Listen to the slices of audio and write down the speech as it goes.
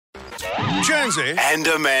Jonesy and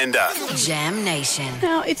Amanda. Jam Nation.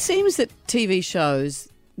 Now, it seems that TV shows,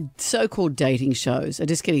 so-called dating shows, are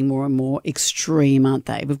just getting more and more extreme, aren't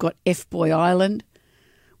they? We've got F-Boy Island.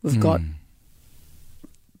 We've got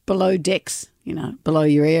Below Decks, below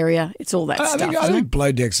your area. It's all that stuff. I think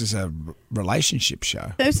Below Decks is a relationship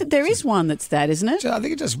show. There is one that's that, isn't it? I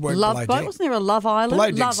think it just worked. Love Below Boat. Deck. Wasn't there a Love Island?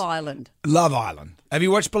 Below Decks. Love Island. Love Island. Have you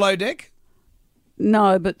watched Below Deck?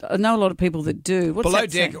 No, but I know a lot of people that do. What's Below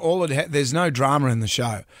that Deck, say? there's no drama in the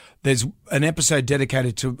show. There's an episode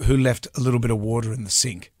dedicated to who left a little bit of water in the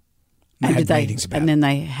sink. And had meetings about and then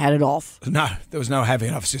they had it off. No, there was no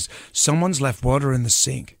having it off. It's just someone's left water in the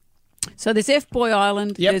sink. So there's F-Boy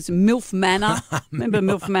Island. Yep. There's MILF Manor. Remember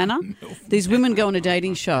MILF Manor? These women go on a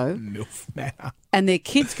dating show. MILF Manor. And their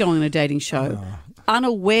kids go on a dating show,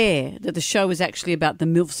 unaware that the show is actually about the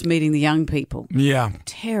MILFs meeting the young people. Yeah.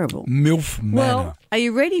 Terrible. MILF Manor. Well, are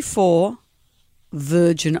you ready for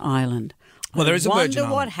Virgin Island? Well, there is a Virgin Island. I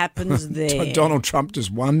wonder what happens there. Donald Trump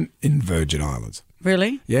just won in Virgin Islands.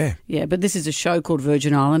 Really? Yeah. Yeah, but this is a show called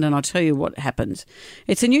Virgin Island, and I'll tell you what happens.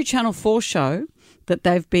 It's a new Channel 4 show that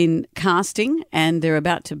they've been casting, and they're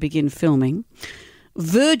about to begin filming.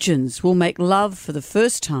 Virgins will make love for the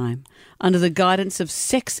first time under the guidance of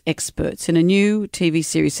sex experts in a new TV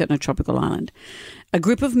series set on a tropical island. A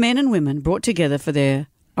group of men and women brought together for their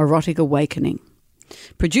erotic awakening.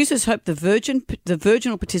 Producers hope the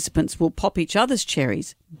virginal participants will pop each other's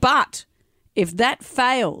cherries, but if that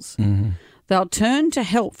fails, they'll turn to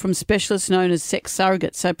help from specialists known as sex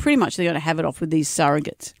surrogates. So pretty much they're going to have it off with these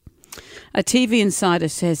surrogates. A TV insider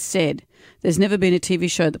has said there's never been a TV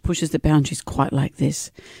show that pushes the boundaries quite like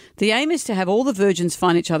this. The aim is to have all the virgins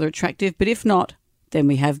find each other attractive, but if not, then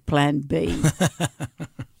we have plan B.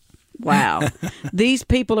 Wow. These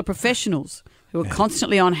people are professionals who are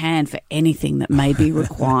constantly on hand for anything that may be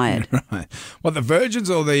required. Right. What, the virgins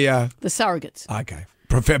or the... The surrogates. Okay.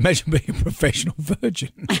 Imagine being a professional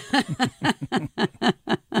virgin.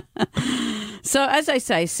 So, as I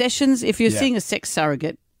say, sessions, if you're seeing a sex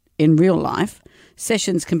surrogate in real life,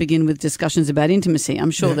 sessions can begin with discussions about intimacy.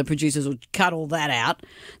 I'm sure the producers will cut all that out.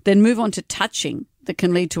 Then move on to touching that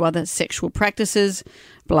can lead to other sexual practices,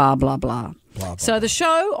 blah, blah, blah. So the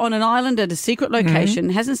show on an island at a secret location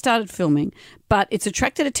hasn't started filming, but it's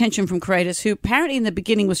attracted attention from creators who apparently in the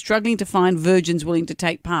beginning were struggling to find virgins willing to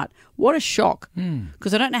take part. What a shock,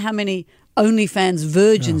 because I don't know how many OnlyFans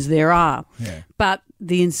virgins there are. Yeah. But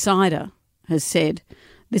the insider has said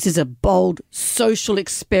this is a bold social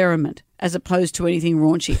experiment as opposed to anything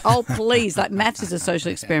raunchy. Oh, please, like maths is a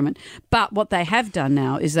social experiment. But what they have done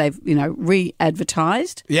now is they've,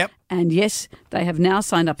 re-advertised. Yep. And yes, they have now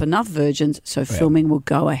signed up enough virgins, so filming will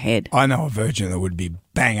go ahead. I know a virgin that would be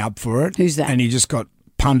bang up for it. Who's that? And he just got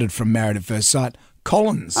punted from Married at First Sight.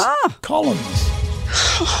 Collins. Ah. Collins.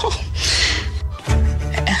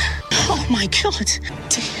 Oh, my God.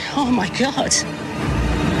 Oh, my God.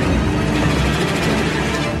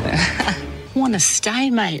 Want to stay,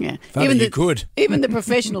 mate? Yeah. If only you could. Even the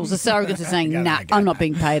professionals, the surrogates are saying, nah, I'm not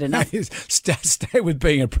being paid enough. Stay with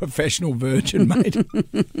being a professional virgin, mate.